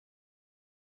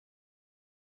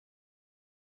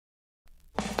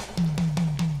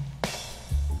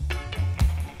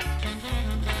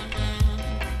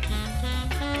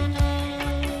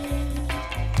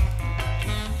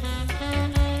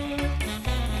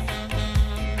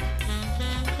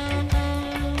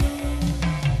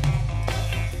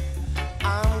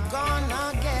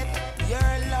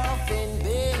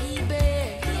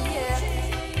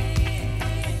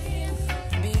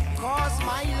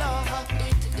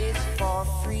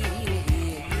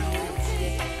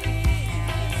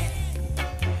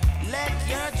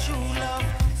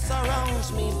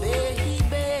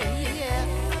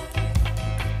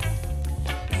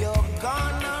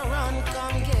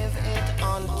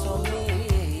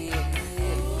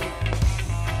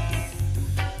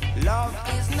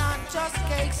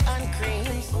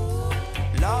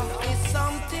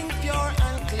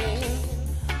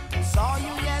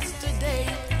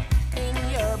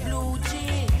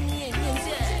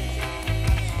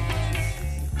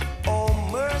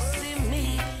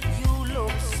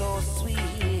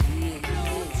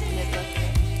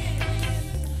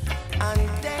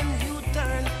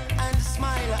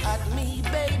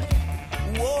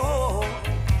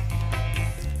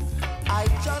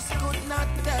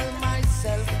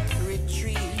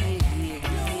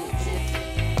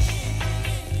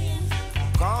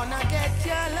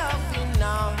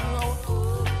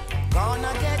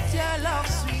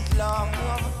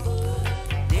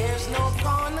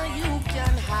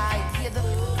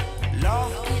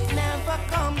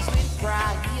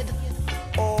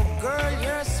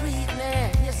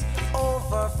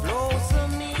overflows to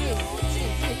me.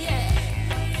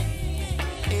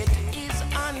 It is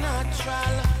a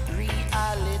natural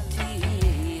reality.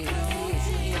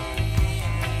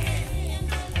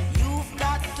 You've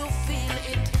got to feel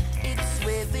it, it's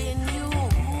within you.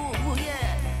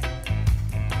 Yeah.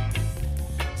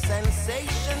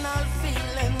 Sensational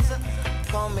feelings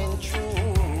coming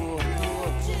true.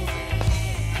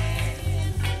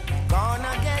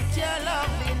 Gonna get your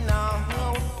loving now.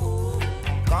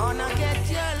 Gonna get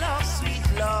your love, sweet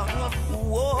love.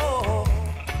 Whoa,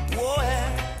 whoa, yeah.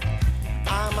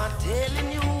 I'm a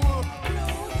telling you.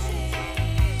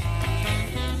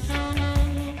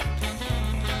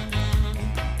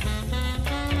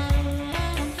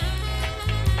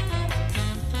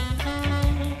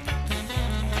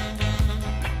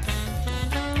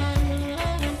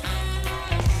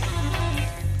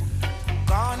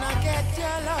 Gonna get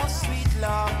your love, sweet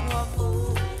love.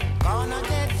 Gonna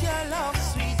get your love,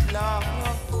 sweet love.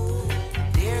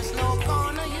 There's no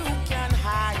corner you can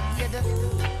hide.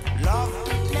 Love,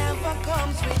 it never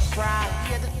comes with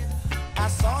pride. I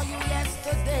saw you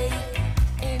yesterday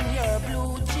in your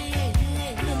blue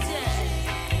jeans.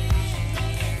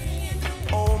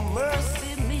 Oh,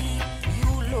 mercy me,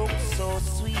 you look so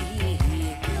sweet.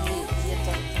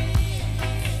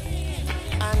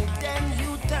 And then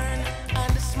you turn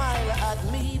and smile at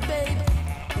me, babe.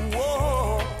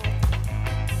 Whoa,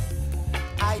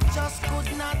 I just could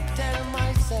not tell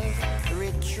myself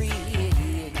retreat.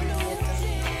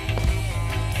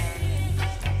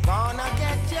 Gonna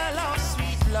get your love,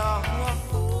 sweet love.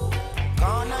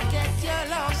 Gonna get your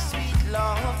love, sweet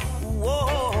love.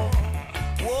 Whoa,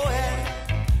 whoa, yeah.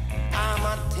 I'm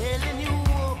a telling you.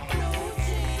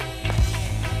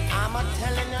 I'm a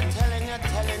telling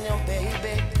you,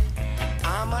 baby.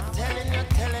 I'm a telling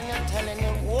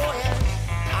you, whoa, yeah.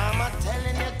 I'm a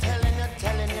telling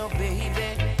you, baby.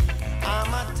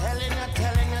 I'm a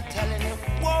telling you,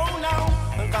 whoa, now.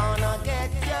 I'm gonna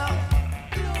get you.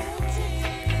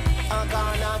 I'm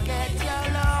gonna get your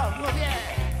love, yeah.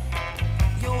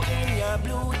 You in your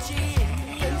blue jeans.